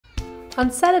On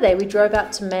Saturday, we drove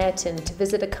out to Mayerton to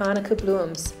visit Akanaka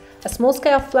Blooms, a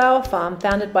small-scale flower farm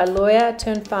founded by lawyer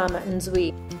turned farmer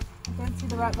Nzui. I don't see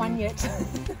the right one yet.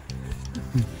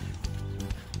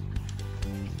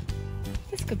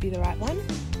 This could be the right one.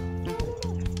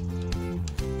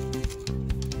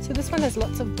 So this one has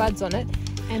lots of buds on it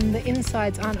and the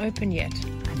insides aren't open yet.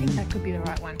 I think that could be the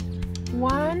right one.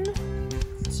 1,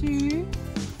 2,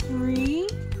 3,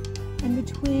 and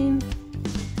between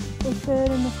the third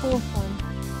and the fourth one.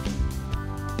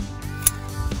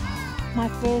 My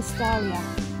first dahlia.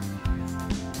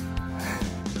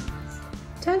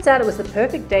 Turns out it was the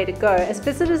perfect day to go, as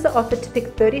visitors are offered to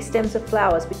pick 30 stems of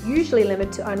flowers, but usually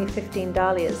limit to only 15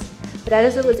 dahlias. But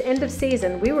as it was end of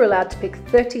season, we were allowed to pick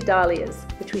 30 dahlias,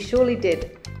 which we surely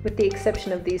did, with the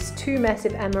exception of these 2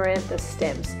 massive amaranthus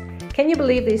stems. Can you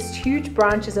believe these huge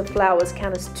branches of flowers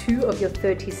count as 2 of your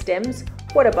 30 stems?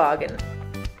 What a bargain!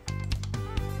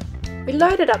 We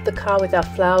loaded up the car with our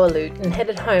flower loot and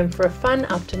headed home for a fun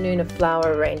afternoon of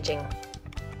flower arranging.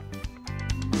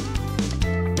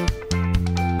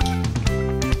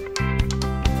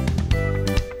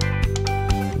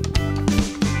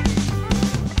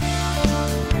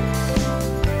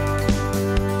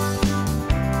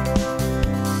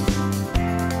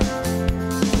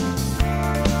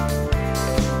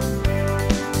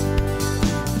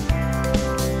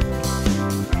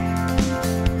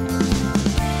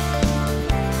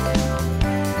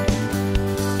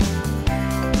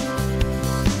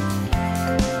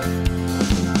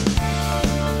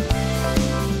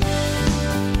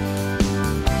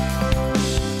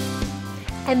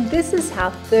 And this is how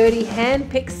 30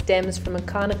 hand-picked stems from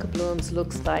Akanaka Blooms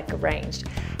looks like arranged.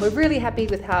 We're really happy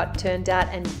with how it turned out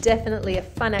and definitely a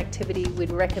fun activity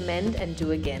we'd recommend and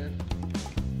do again.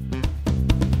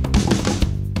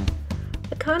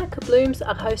 Akanaka Blooms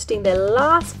are hosting their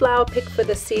last flower pick for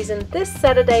the season this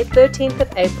Saturday 13th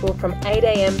of April from 8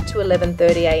 AM to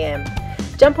 11:30 AM.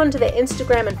 Jump onto their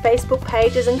Instagram and Facebook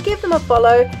pages and give them a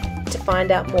follow to find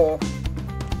out more.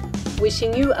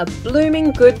 Wishing you a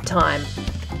blooming good time.